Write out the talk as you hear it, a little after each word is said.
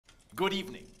Good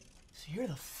evening. So you're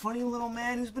the funny little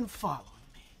man who's been following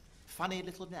me. Funny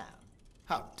little man.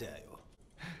 How dare you?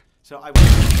 So I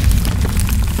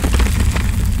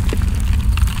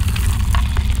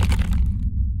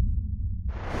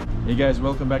Hey guys,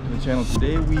 welcome back to the channel.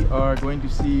 Today we are going to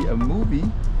see a movie.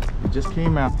 It just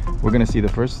came out. We're gonna see the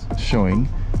first showing.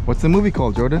 What's the movie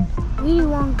called, Jordan? Willy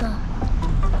Wonka.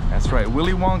 That's right,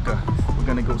 Willy Wonka. We're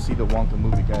gonna go see the Wonka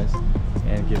movie, guys,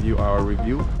 and give you our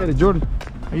review. Hey, Jordan,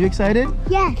 are you excited?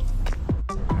 Yes.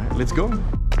 All right, let's go.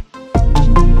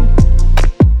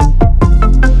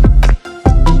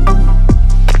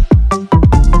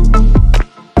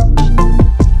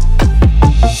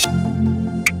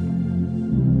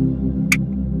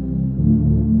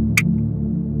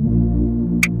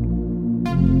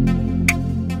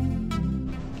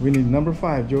 We need number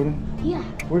 5, Jordan. Yeah.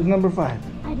 Where's number 5?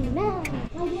 I don't know.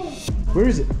 Right here. Where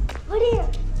is it? Right here.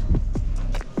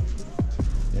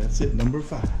 That's it, number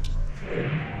 5.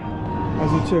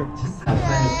 How's your chair?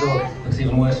 Looks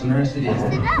even worse than the rest of you.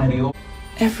 Maybe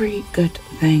Every good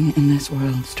thing in this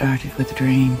world started with a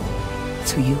dream,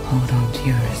 so you hold on to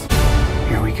yours.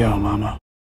 Here we go, Mama.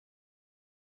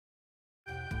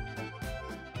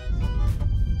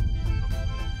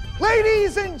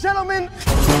 Ladies and gentlemen,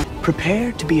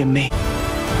 prepare to be amazed.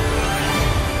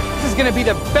 This is gonna be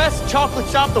the best chocolate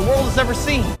shop the world has ever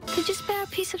seen. Could you spare a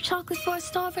piece of chocolate for a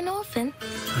starving orphan?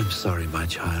 I'm sorry, my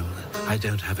child. I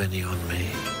don't have any on me.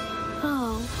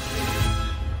 Oh.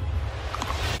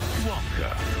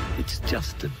 Wonka. It's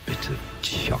just a bit of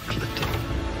chocolate.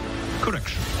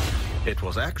 Correction. It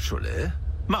was actually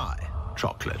my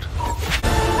chocolate.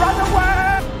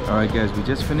 Alright guys, we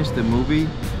just finished the movie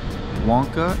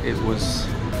Wonka. It was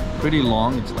pretty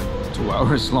long. It's like 2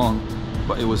 hours long,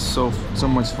 but it was so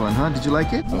much fun, huh? Did you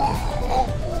like it? Okay.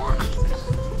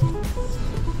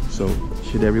 So,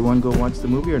 should everyone go watch the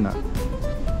movie or not?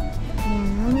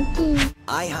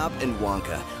 Ihop and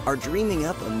Wonka are dreaming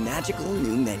up a magical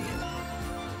new menu.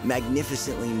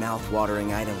 Magnificently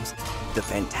mouth-watering items, the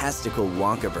fantastical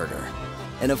Wonka burger,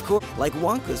 and of course, like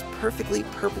Wonka's perfectly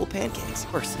purple pancakes,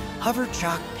 of course, hover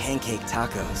chalk pancake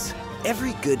tacos.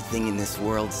 Every good thing in this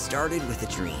world started with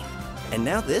a dream, and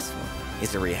now this one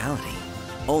is a reality,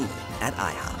 only at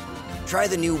IHOP. Try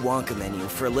the new WONKA menu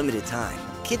for a limited time.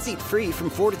 Kids eat free from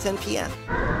 4 to 10 p.m.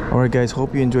 Alright guys,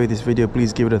 hope you enjoyed this video.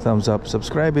 Please give it a thumbs up.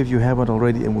 Subscribe if you haven't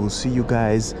already, and we'll see you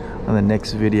guys on the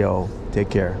next video. Take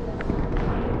care.